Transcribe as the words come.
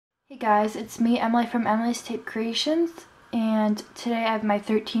Hey guys, it's me, Emily from EmilysTapeCreations, and today I have my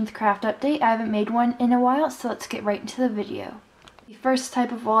 13th craft update. I haven't made one in a while, so let's get right into the video. The first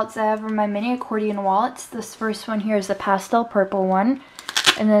type of wallets I have are my mini accordion wallets. This first one here is the pastel purple one,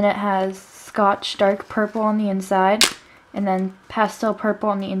 and then it has Scotch dark purple on the inside, and then pastel purple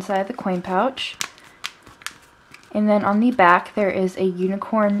on the inside of the coin pouch. And then on the back there is a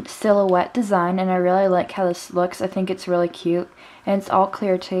unicorn silhouette design, and I really like how this looks. I think it's really cute. And it's all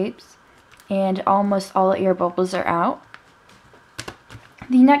clear tapes, and almost all the air bubbles are out.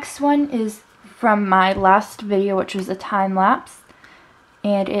 The next one is from my last video, which was a time lapse,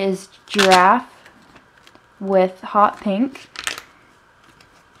 and it is giraffe with hot pink.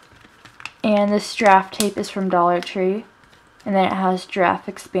 And this giraffe tape is from Dollar Tree, and then it has giraffe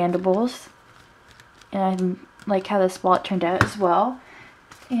expandables, and I like how this wallet turned out as well.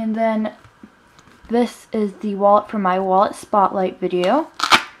 And then this is the wallet from my wallet spotlight video,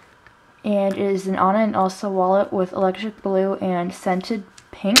 and it is an Anna and Elsa wallet with electric blue and scented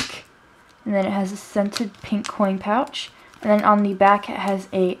pink, and then it has a scented pink coin pouch, and then on the back it has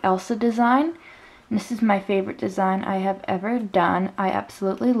a Elsa design, and this is my favorite design I have ever done. I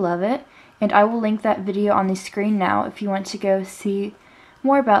absolutely love it, and I will link that video on the screen now if you want to go see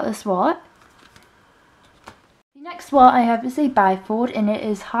more about this wallet. The next wallet I have is a bifold, and it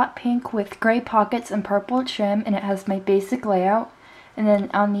is hot pink with gray pockets and purple trim, and it has my basic layout. And then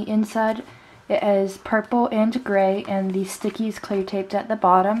on the inside it has purple and gray, and the stickies clear taped at the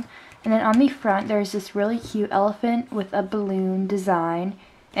bottom. And then on the front there's this really cute elephant with a balloon design,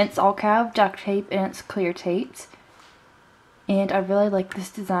 and it's all kind of duct tape and it's clear taped. And I really like this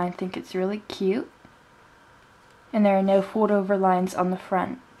design. I think it's really cute. And there are no fold over lines on the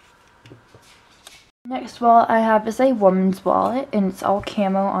front. Next wallet I have is a woman's wallet, and it's all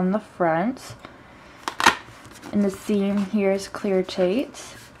camo on the front, and the seam here is clear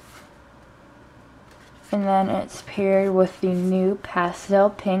taped, and then it's paired with the new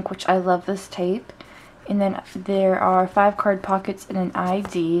pastel pink, which I love this tape. And then there are 5 card pockets and an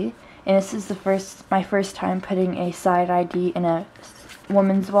ID, and this is my first time putting a side ID in a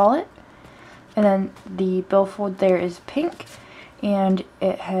woman's wallet. And then the billfold there is pink, and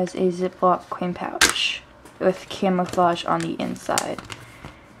it has a Ziploc coin pouch with camouflage on the inside.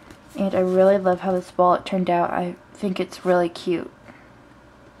 And I really love how this wallet turned out. I think it's really cute.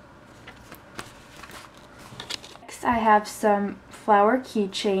 Next I have some flower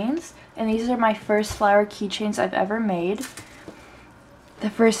keychains, and these are my first flower keychains I've ever made.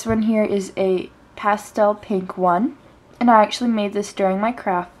 The first one here is a pastel pink one, and I actually made this during my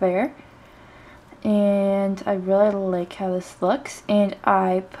craft fair. And I really like how this looks, and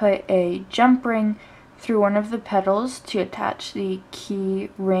I put a jump ring through one of the petals to attach the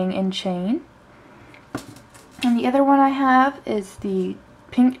key ring and chain. And the other one I have is the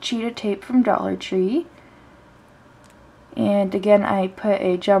pink cheetah tape from Dollar Tree, and again I put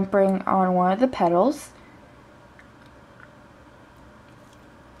a jump ring on one of the petals,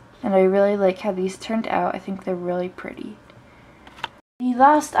 and I really like how these turned out. I think they're really pretty. The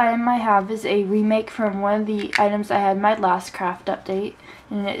last item I have is a remake from one of the items I had in my last craft update,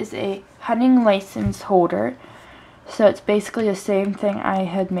 and it is a hunting license holder. So it's basically the same thing I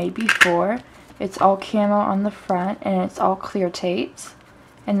had made before. It's all camo on the front, and it's all clear tapes,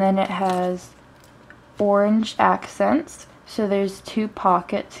 and then it has orange accents. So there's 2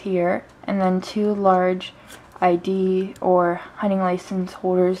 pockets here, and then 2 large ID or hunting license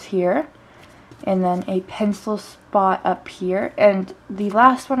holders here, and then a pencil spot up here. And the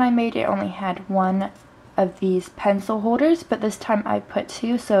last one I made, it only had 1 of these pencil holders, but this time I put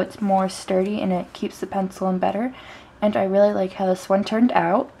 2, so it's more sturdy and it keeps the pencil in better, and I really like how this one turned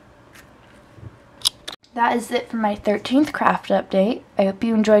out. That is it for my 13th craft update. I hope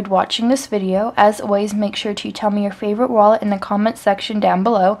you enjoyed watching this video. As always, make sure to tell me your favorite wallet in the comments section down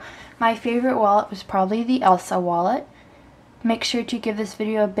below. My favorite wallet was probably the Elsa wallet. Make sure to give this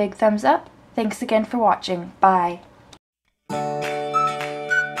video a big thumbs up. Thanks again for watching. Bye.